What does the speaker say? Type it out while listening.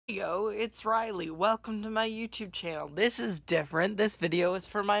Yo, it's Riley. Welcome to my YouTube channel. This is different. This video is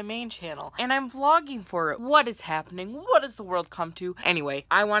for my main channel, and I'm vlogging for it. What is happening? What does the world come to? Anyway,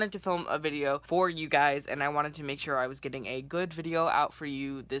 I wanted to film a video for you guys, and I wanted to make sure I was getting a good video out for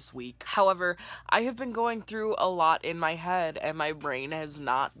you this week. However, I have been going through a lot in my head, and my brain has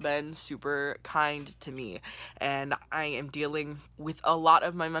not been super kind to me, and I am dealing with a lot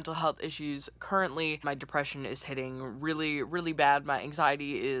of my mental health issues currently. My depression is hitting really bad. My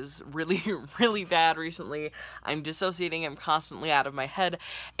anxiety is really bad recently. I'm dissociating. I'm constantly out of my head,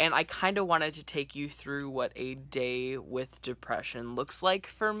 and I kind of wanted to take you through what a day with depression looks like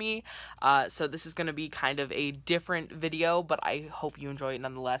for me. So this is going to be kind of a different video, but I hope you enjoy it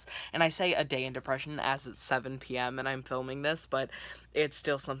nonetheless. And I say a day in depression as it's 7 p.m. and I'm filming this, but it's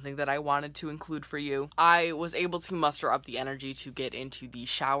still something that I wanted to include for you. I was able to muster up the energy to get into the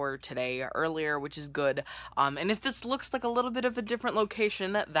shower today earlier, which is good. And if this looks like a little bit of a different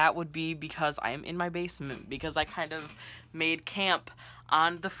location, that would be because I am in my basement, because I kind of made camp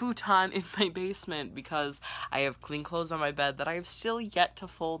on the futon in my basement because I have clean clothes on my bed that I have still yet to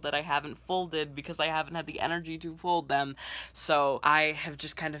fold, that I haven't folded because I haven't had the energy to fold them. So I have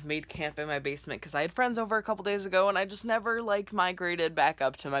just kind of made camp in my basement because I had friends over a couple days ago and I just never migrated back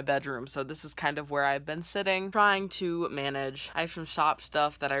up to my bedroom. So this is kind of where I've been sitting, trying to manage. I have some shop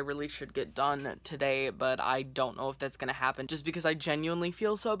stuff that I really should get done today, but I don't know if that's gonna happen just because I genuinely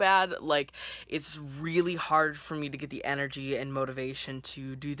feel so bad. It's really hard for me to get the energy and motivation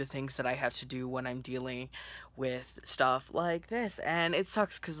to do the things that I have to do when I'm dealing with stuff like this, and it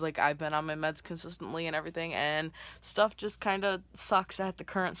sucks because I've been on my meds consistently and everything, and stuff just kind of sucks at the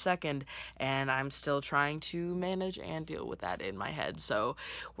current second, and I'm still trying to manage and deal with that in my head. So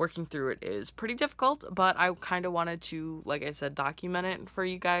working through it is pretty difficult, but I kind of wanted to, like I said, document it for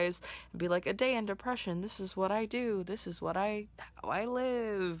you guys and be like, a day in depression, this is what I do, this is how I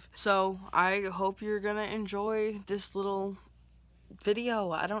live. So I hope you're gonna enjoy this little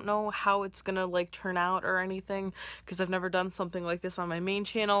video. I don't know how it's gonna turn out or anything because I've never done something like this on my main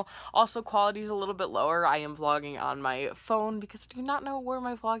channel. Also, quality's a little bit lower. I am vlogging on my phone because I do not know where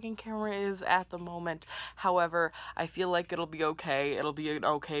my vlogging camera is at the moment. However, I feel like it'll be okay. It'll be an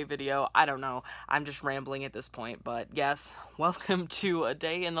okay video. I don't know. I'm just rambling at this point, but yes, welcome to a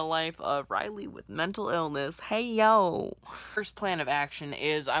day in the life of Riley with mental illness. Hey yo! First plan of action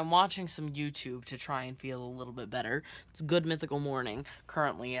is I'm watching some YouTube to try and feel a little bit better. It's Good Mythical Morning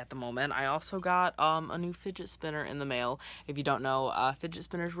currently at the moment. I also got a new fidget spinner in the mail. If you don't know, fidget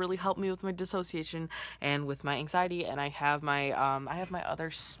spinners really help me with my dissociation and with my anxiety, and I have my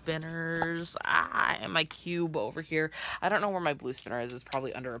other spinners and my cube over here. I don't know where my blue spinner is. It's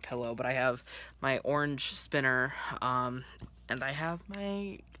probably under a pillow, but I have my orange spinner and I have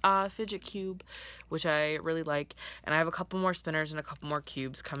my fidget cube, which I really like, and I have a couple more spinners and a couple more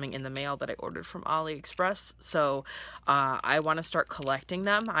cubes coming in the mail that I ordered from AliExpress. So I want to start collecting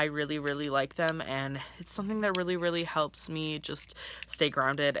them. I really like them, and it's something that really helps me just stay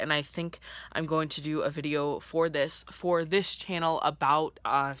grounded. And I think I'm going to do a video for this channel about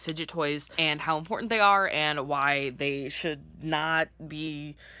fidget toys and how important they are and why they should not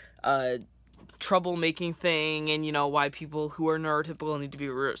be troublemaking thing, and why people who are neurotypical need to be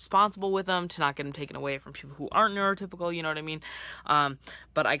responsible with them to not get them taken away from people who aren't neurotypical, you know what I mean?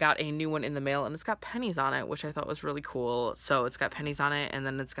 But I got a new one in the mail, and it's got pennies on it, which I thought was really cool. So it's got pennies on it, and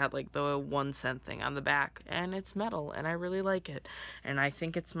then it's got the 1 cent thing on the back, and it's metal, and I really like it, and I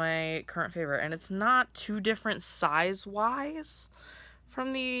think it's my current favorite. And it's not too different size wise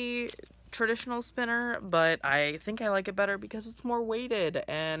from the traditional spinner, but I think I like it better because it's more weighted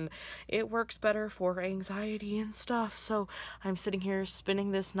and it works better for anxiety and stuff. So I'm sitting here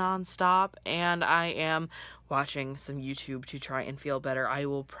spinning this non-stop, and I am watching some YouTube to try and feel better. I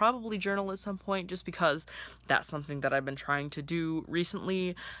will probably journal at some point just because that's something that I've been trying to do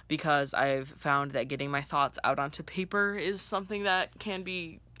recently, because I've found that getting my thoughts out onto paper is something that can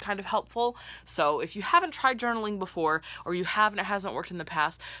be kind of helpful. So if you haven't tried journaling before, or it hasn't worked in the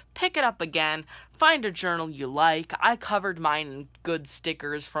past, pick it up again, find a journal you like. I covered mine in good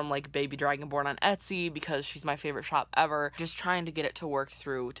stickers from Baby Dragonborn on Etsy because she's my favorite shop ever. Just trying to get it to work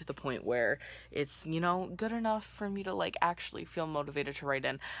through to the point where it's, good enough for me to actually feel motivated to write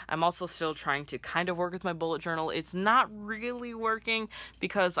in. I'm also still trying to kind of work with my bullet journal. It's not really working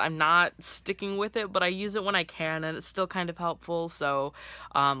because I'm not sticking with it, but I use it when I can, and it's still kind of helpful. So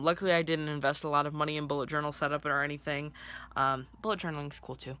luckily I didn't invest a lot of money in bullet journal setup or anything. Bullet journaling is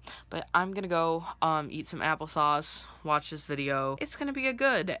cool too. But I'm gonna go eat some applesauce, watch this video. It's gonna be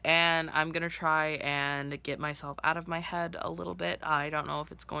good, and I'm gonna try and get myself out of my head a little bit. I don't know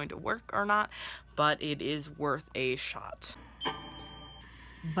if it's going to work or not, but it is worth a shot.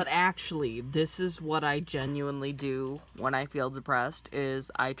 But actually, this is what I genuinely do when I feel depressed, is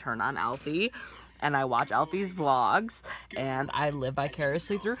I turn on Alfie and I watch Alfie's vlogs and I live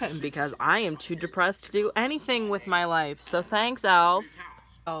vicariously through him because I am too depressed to do anything with my life. So thanks, Alf.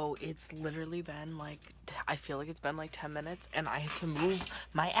 Oh, it's literally been like, I feel like it's been like 10 minutes and I have to move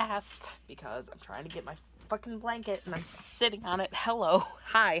my ass because I'm trying to get my fucking blanket and I'm sitting on it. Hello.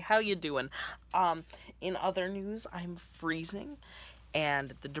 Hi, how you doing? In other news, I'm freezing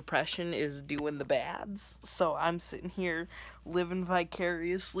and the depression is doing the bads. So I'm sitting here living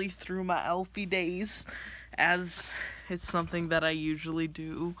vicariously through my Alfie days, as it's something that I usually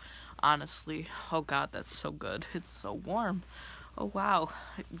do, honestly. Oh god, that's so good. It's so warm. Oh wow.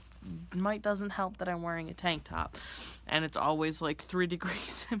 It might doesn't help that I'm wearing a tank top. And it's always like 3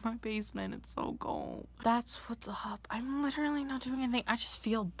 degrees in my basement. It's so cold. That's what's up. I'm literally not doing anything. I just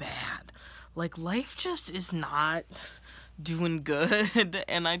feel bad. Like, life just is not doing good.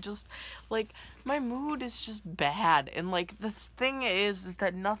 And I just, like, my mood is just bad. And, like, the thing is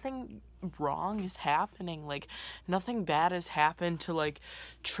that nothing wrong is happening. Like, nothing bad has happened to, like,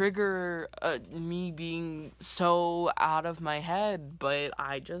 trigger me being so out of my head. But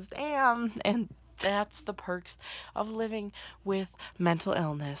I just am. And that's the perks of living with mental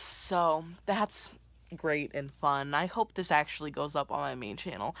illness. So that's great and fun. I hope this actually goes up on my main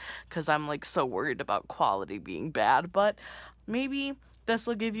channel because I'm like so worried about quality being bad, but maybe this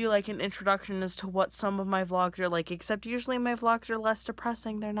will give you like an introduction as to what some of my vlogs are like, except usually my vlogs are less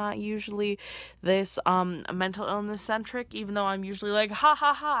depressing. They're not usually this mental illness centric, even though I'm usually like ha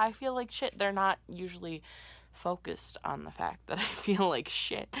ha ha I feel like shit. They're not usually focused on the fact that I feel like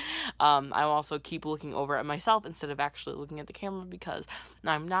shit. I also keep looking over at myself instead of actually looking at the camera because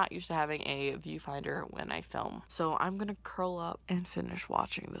I'm not used to having a viewfinder when I film. So I'm gonna curl up and finish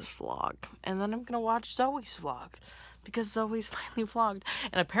watching this vlog, and then I'm gonna watch Zoe's vlog because Zoe's finally vlogged,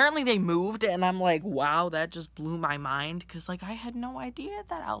 and apparently they moved, and I'm like, wow, that just blew my mind because like I had no idea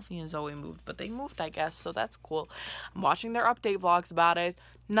that Alfie and Zoe moved, but they moved, I guess, so that's cool. I'm watching their update vlogs about it.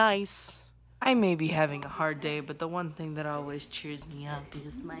 Nice. I may be having a hard day, but the one thing that always cheers me up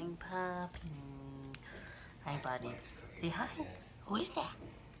is my puppy. Hi, buddy. Say hi. Who is that?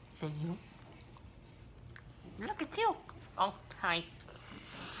 Is that you? Look at you. Oh, hi.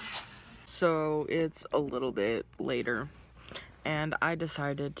 So it's a little bit later, and I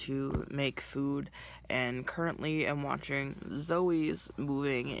decided to make food, and currently I'm watching Zoe's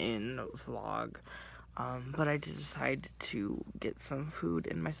moving in vlog. But I did decide to get some food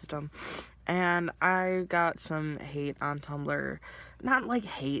in my system, and I got some hate on Tumblr. Not like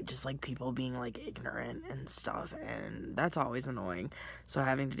hate, just like people being like ignorant and stuff, and that's always annoying. So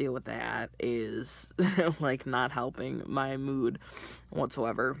having to deal with that is like not helping my mood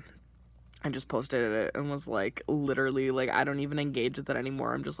whatsoever. I just posted it and was like, literally, like, I don't even engage with it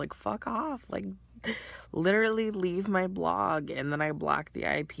anymore. I'm just like, fuck off. Like, literally leave my blog, and then I block the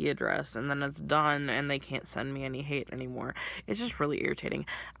IP address, and then it's done, and they can't send me any hate anymore. It's just really irritating.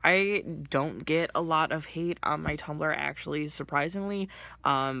 I don't get a lot of hate on my Tumblr, actually, surprisingly,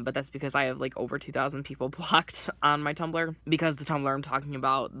 but that's because I have, like, over 2,000 people blocked on my Tumblr, because the Tumblr I'm talking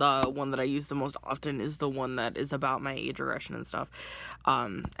about, the one that I use the most often, is the one that is about my age regression and stuff,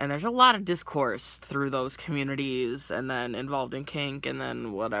 and there's a lot of discourse through those communities, and then involved in kink, and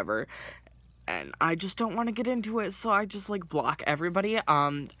then whatever. And I just don't want to get into it, so I just, like, block everybody,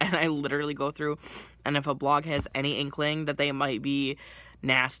 and I literally go through, and if a blog has any inkling that they might be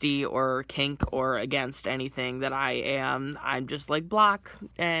nasty or kink or against anything that I am, I'm just like, block,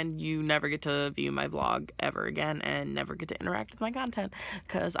 and you never get to view my vlog ever again, and never get to interact with my content,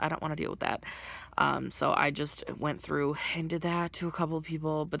 because I don't want to deal with that. So I just went through and did that to a couple of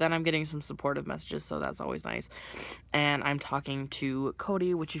people, but then I'm getting some supportive messages, so that's always nice. And I'm talking to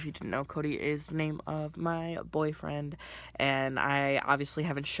Cody, which, if you didn't know, Cody is the name of my boyfriend, and I obviously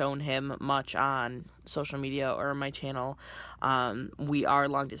haven't shown him much on social media or my channel. We are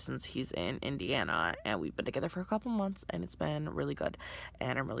long distance. He's in Indiana, and we've been together for a couple months, and it's been really good,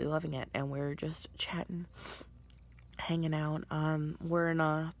 and I'm really loving it, and we're just chatting, hanging out. We're in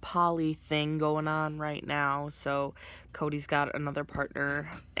a poly thing going on right now, so Cody's got another partner,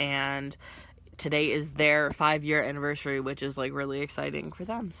 and today is their 5-year anniversary, which is, like, really exciting for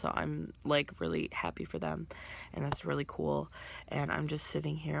them, so I'm, like, really happy for them, and that's really cool. And I'm just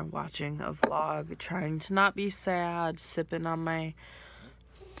sitting here watching a vlog, trying to not be sad, sipping on my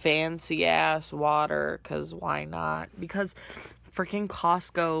fancy ass water, because why not? Because Freaking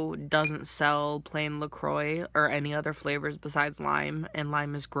Costco doesn't sell plain LaCroix or any other flavors besides lime, and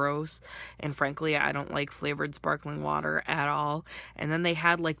lime is gross, and frankly I don't like flavored sparkling water at all. And then they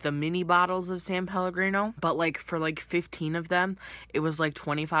had like the mini bottles of San Pellegrino, but like for like 15 of them it was like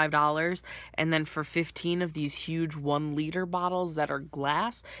 $25, and then for 15 of these huge 1-liter bottles that are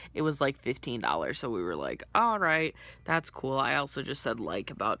glass it was like $15. So we were like, all right, that's cool. I also just said like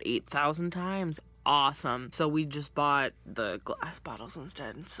about 8,000 times. Awesome. So we just bought the glass bottles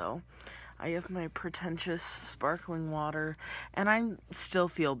instead. So I have my pretentious sparkling water, and I still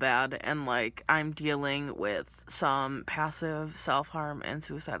feel bad, and like I'm dealing with some passive self-harm and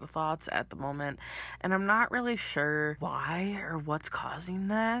suicidal thoughts at the moment, and I'm not really sure why or what's causing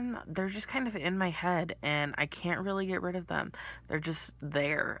them. They're just kind of in my head and I can't really get rid of them. They're just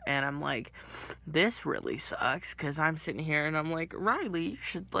there, and I'm like, this really sucks, because I'm sitting here and I'm like, Riley, you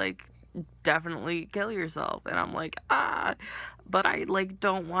should like definitely kill yourself, and I'm like, but I like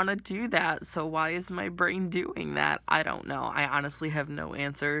don't want to do that, so why is my brain doing that? I don't know. I honestly have no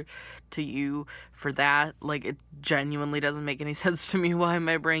answer to you for that. Like, it genuinely doesn't make any sense to me why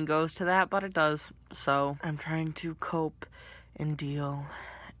my brain goes to that, but it does. So I'm trying to cope and deal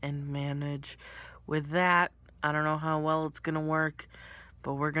and manage with that. I don't know how well it's gonna work,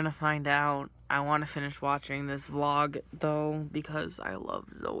 but we're gonna find out. I want to finish watching this vlog, though, because I love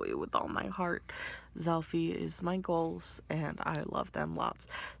Zoe with all my heart. Zelfie is my goals, and I love them lots.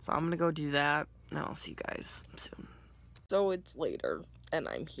 So I'm gonna go do that, and I'll see you guys soon. So it's later, and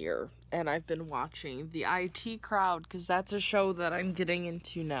I'm here, and I've been watching The IT Crowd, because that's a show that I'm getting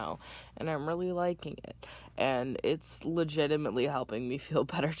into now, and I'm really liking it. And it's legitimately helping me feel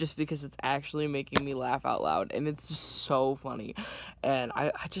better, just because it's actually making me laugh out loud, and it's just so funny. And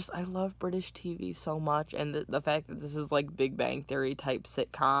I love British TV so much, and the fact that this is like Big Bang Theory type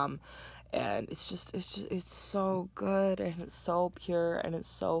sitcom, and it's so good, and it's so pure, and it's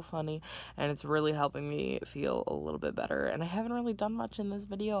so funny, and it's really helping me feel a little bit better. And I haven't really done much in this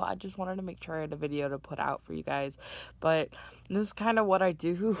video. I just wanted to make sure I had a video to put out for you guys, but this is kind of what I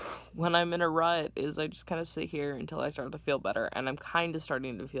do when I'm in a rut, is I just kind of sit here until I start to feel better, and I'm kind of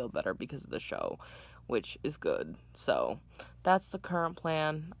starting to feel better because of the show, which is good. So that's the current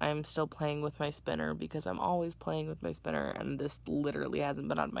plan. I'm still playing with my spinner, because I'm always playing with my spinner, and this literally hasn't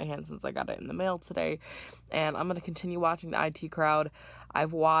been out of my hand since I got it in the mail today. And I'm going to continue watching The IT Crowd.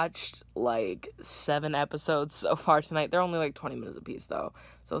 I've watched like 7 episodes so far tonight. They're only like 20 minutes a piece though,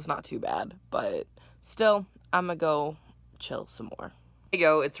 so it's not too bad, but still, I'm going to go chill some more. Hey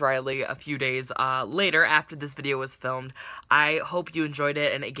yo, it's Riley a few days later after this video was filmed. I hope you enjoyed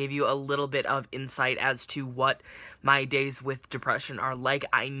it and it gave you a little bit of insight as to what my days with depression are like.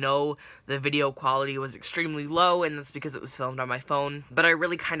 I know the video quality was extremely low, and that's because it was filmed on my phone, but I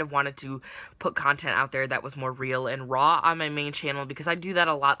really kind of wanted to put content out there that was more real and raw on my main channel, because I do that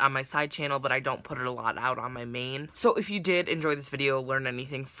a lot on my side channel, but I don't put it a lot out on my main. So if you did enjoy this video, learn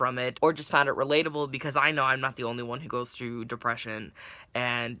anything from it, or just found it relatable, because I know I'm not the only one who goes through depression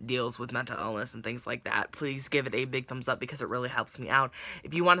and deals with mental illness and things like that, please give it a big thumbs up, because it really helps me out.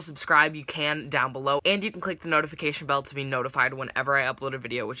 If you want to subscribe, you can down below, and you can click the notification bell to be notified whenever I upload a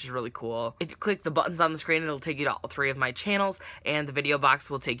video, which is really cool. If you click the buttons on the screen, it'll take you to all 3 of my channels, and the video box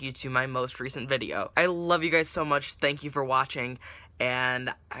will take you to my most recent video. I love you guys so much. Thank you for watching,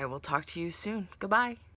 and I will talk to you soon. Goodbye.